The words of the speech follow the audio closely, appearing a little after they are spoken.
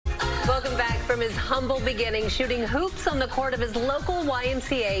from his humble beginnings, shooting hoops on the court of his local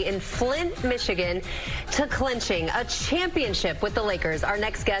YMCA in Flint, Michigan, to clinching a championship with the Lakers. Our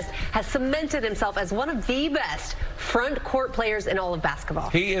next guest has cemented himself as one of the best front court players in all of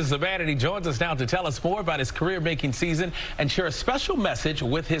basketball. He is the man, and he joins us now to tell us more about his career-making season and share a special message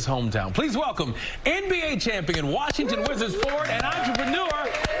with his hometown. Please welcome NBA champion, Washington Wizards forward, and entrepreneur,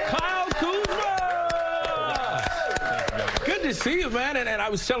 Kuzma. Good to see you, man. And I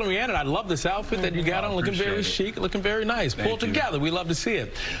was telling Rhiannon, I love this outfit that you got on, looking very chic, looking very nice. Pulled together. We love to see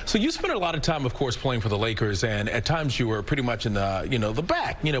it. So you spent a lot of time, of course, playing for the Lakers, and at times you were pretty much in the, the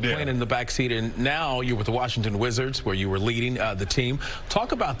back, playing in the back seat. And now you're with the Washington Wizards, where you were leading the team.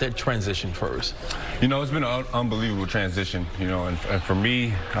 Talk about that transition first. It's been an unbelievable transition, and for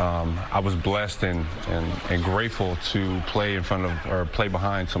me, I was blessed and grateful to play in front of, or play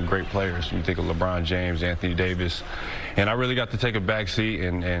behind some great players. You think of LeBron James, Anthony Davis, and I really got to take a back seat,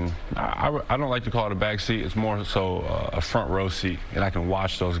 and I don't like to call it a back seat. It's more so a front row seat, and I can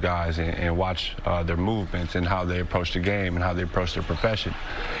watch those guys and watch their movements and how they approach the game and how they approach their profession.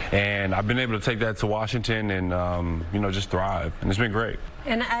 And I've been able to take that to Washington and, just thrive, and it's been great.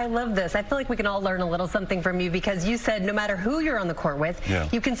 And I love this. I feel like we can all learn a little something from you, because you said no matter who you're on the court with,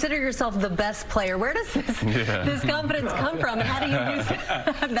 you consider yourself the best player. Where does this confidence come from? And how do you use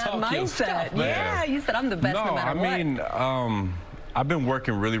that mindset? Yeah, you said I'm the best no matter what. I've been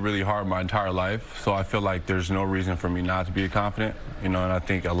working really, really hard my entire life, so I feel like there's no reason for me not to be confident. And I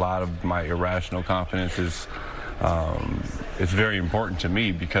think a lot of my irrational confidence is it's very important to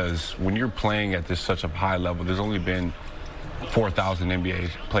me, because when you're playing at such a high level, there's only been 4,000 NBA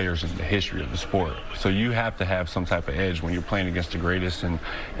players in the history of the sport. So you have to have some type of edge when you're playing against the greatest and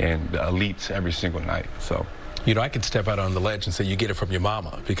the elites every single night. So. I could step out on the ledge and say you get it from your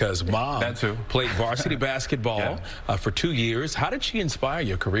mama, because mom played varsity basketball for 2 years. How did she inspire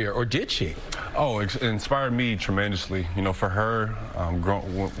your career, or did she? Oh, it inspired me tremendously. For her,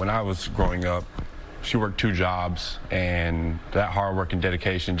 when I was growing up, she worked 2 jobs, and that hard work and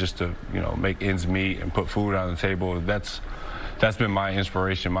dedication just to, make ends meet and put food on the table, that's been my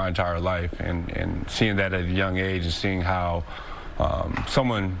inspiration my entire life. And seeing that at a young age and seeing how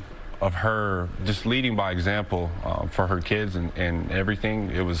someone of her just leading by example for her kids and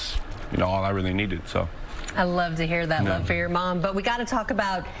everything, it was, all I really needed. So I love to hear that love for your mom. But we got to talk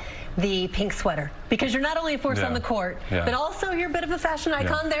about the pink sweater, because you're not only a force on the court, but also you're a bit of a fashion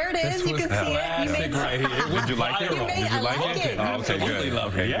icon. There it is. You can see it. You made right here. Would you like it? I like it. Oh, okay, good.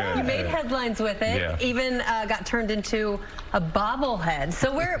 Okay, you made headlines with it. Even got turned into a bobblehead.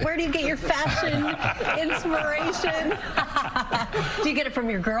 So where do you get your fashion inspiration? Do you get it from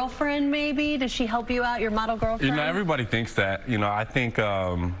your girlfriend, maybe? Does she help you out, your model girlfriend? Everybody thinks that. I think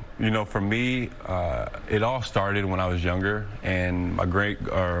for me, it all started when I was younger, and my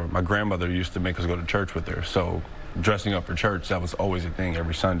grandmother used to make us go to church with her. So dressing up for church, that was always a thing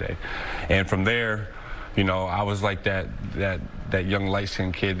every Sunday. And from there, I was like that young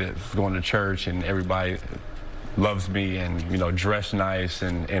light-skinned kid that's going to church, and everybody loves me and, dress nice.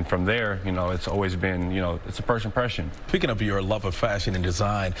 And from there, it's always been, it's a first impression. Speaking of your love of fashion and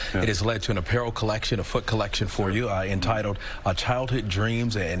design, it has led to an apparel collection, a foot collection for you entitled Childhood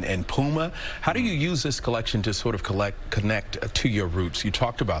Dreams and Puma. How do you use this collection to sort of connect to your roots? You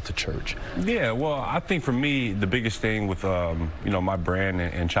talked about the church. Yeah, well, I think for me, the biggest thing with, my brand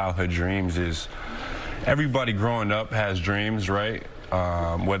and Childhood Dreams is everybody growing up has dreams, right?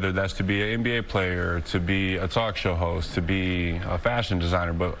 Whether that's to be an NBA player, to be a talk show host, to be a fashion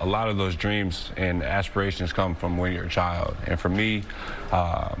designer, but a lot of those dreams and aspirations come from when you're a child. And for me,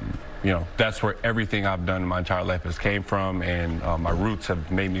 that's where everything I've done in my entire life has came from, and my roots have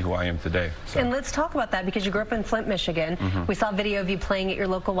made me who I am today. So. And let's talk about that, because you grew up in Flint, Michigan. We saw a video of you playing at your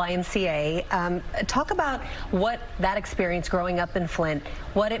local YMCA. Talk about what that experience growing up in Flint,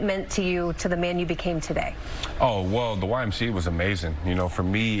 what it meant to you, to the man you became today. Oh, well, the YMCA was amazing. For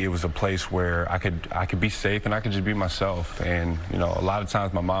me, it was a place where I could be safe and I could just be myself. And, a lot of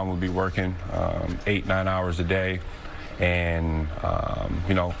times my mom would be working 8, 9 hours a day. And,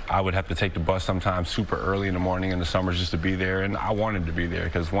 I would have to take the bus sometimes super early in the morning in the summers just to be there. And I wanted to be there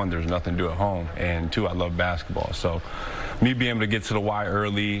because, 1, there's nothing to do at home, and 2, I love basketball. So me being able to get to the Y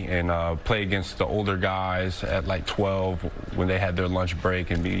early and play against the older guys at like 12 when they had their lunch break,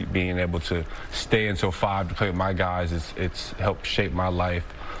 and being able to stay until 5 to play with my guys, it's helped shape my life,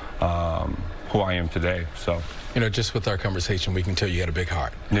 who I am today. So. Just with our conversation, we can tell you had a big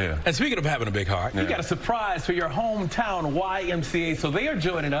heart. Yeah. And speaking of having a big heart, you got a surprise for your hometown YMCA. So they are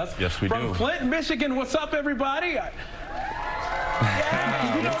joining us. Yes, we do. From Flint, Michigan. What's up, everybody?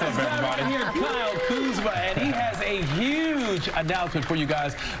 What's up, everybody? Here, Kyle Kuzma, and he has a huge huge announcement for you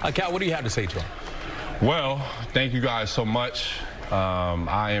guys. Cal, what do you have to say to them? Well, thank you guys so much.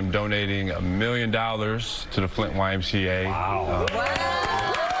 I am donating $1 million to the Flint YMCA. Wow.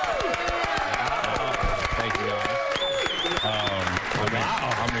 Thank you guys.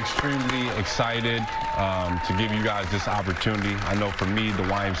 I'm extremely excited to give you guys this opportunity. I know for me, the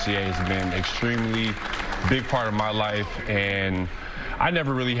YMCA has been extremely big part of my life, and I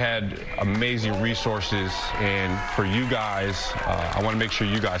never really had amazing resources, and for you guys, I want to make sure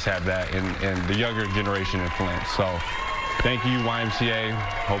you guys have that in the younger generation in Flint. So thank you, YMCA.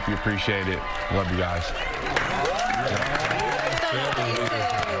 Hope you appreciate it. Love you guys.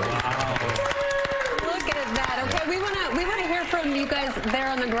 Look at that. Okay, we want to hear from you guys there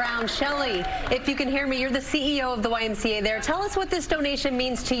on the ground. Shelly, if you can hear me, you're the CEO of the YMCA there. Tell us what this donation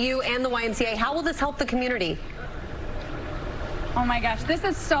means to you and the YMCA. How will this help the community? Oh my gosh, this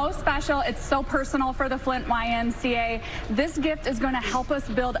is so special. It's so personal for the Flint YMCA. This gift is going to help us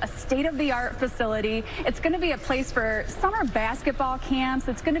build a state-of-the-art facility. It's going to be a place for summer basketball camps.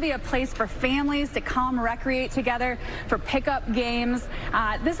 It's going to be a place for families to come recreate together for pickup games.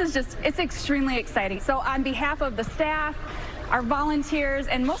 This is just, it's extremely exciting. So on behalf of the staff, our volunteers,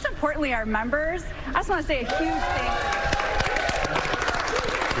 and most importantly, our members, I just want to say a huge thank you.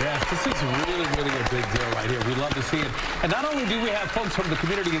 Yes, this is really a big deal right here. We love to see it. And not only do we have folks from the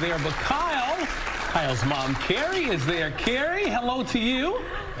community there, but Kyle's mom, Carrie, is there. Carrie, hello to you.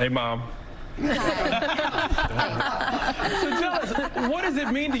 Hey, Mom. So tell us, what does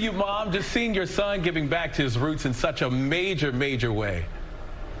it mean to you, Mom, just seeing your son giving back to his roots in such a major way?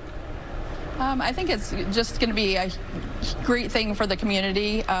 I think it's just going to be a great thing for the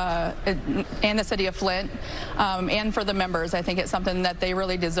community and the city of Flint, and for the members. I think it's something that they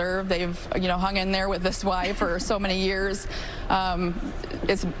really deserve. They've, hung in there with this Y for so many years.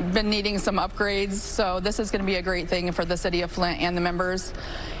 It's been needing some upgrades, so this is going to be a great thing for the city of Flint and the members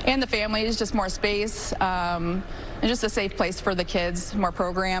and the families. Just more space. And just a safe place for the kids, more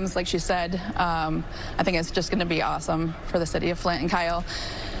programs, like she said. I think it's just going to be awesome for the city of Flint. And Kyle,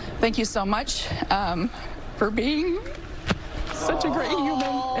 thank you so much for being such a great human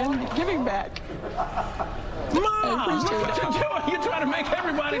and giving back. Mom, what you doing? You're trying to make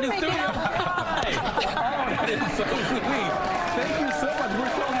everybody in the studio cry. Oh, that is so sweet. Thank you so much.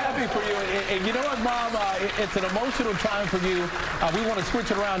 We're so happy for you. And you know what, Mom? It's an emotional time for you. We want to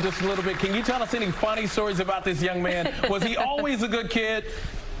switch it around just a little bit. Can you tell us any funny stories about this young man? Was he always a good kid?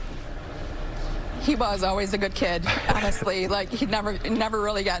 He was always a good kid, honestly. Like, he never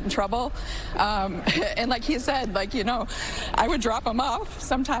really got in trouble. And like he said, I would drop him off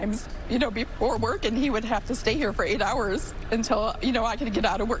sometimes, before work, and he would have to stay here for 8 hours until, I could get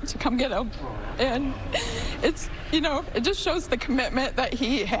out of work to come get him. And it's, it just shows the commitment that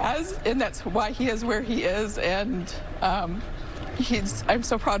he has, and that's why he is where he is. And I'm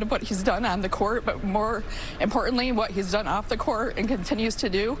so proud of what he's done on the court, but more importantly, what he's done off the court and continues to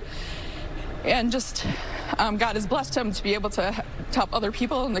do. And just God has blessed him to be able to help other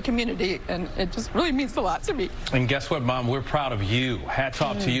people in the community, and it just really means a lot to me. And guess what, Mom? We're proud of you. Hats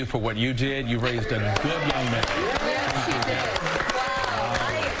off to you for what you did. You raised a good young man. Yes, she did.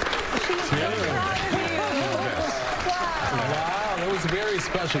 Very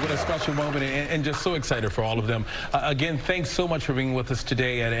special. What a special moment, and just so excited for all of them. Again, thanks so much for being with us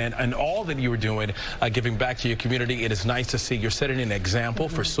today and all that you were doing, giving back to your community. It is nice to see you're setting an example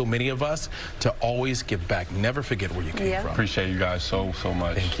for so many of us to always give back. Never forget where you came from. Appreciate you guys so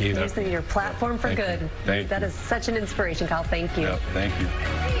much. Thank you. Using your platform for good. Thank you. That is such an inspiration, Kyle. Thank you. Yep, thank you.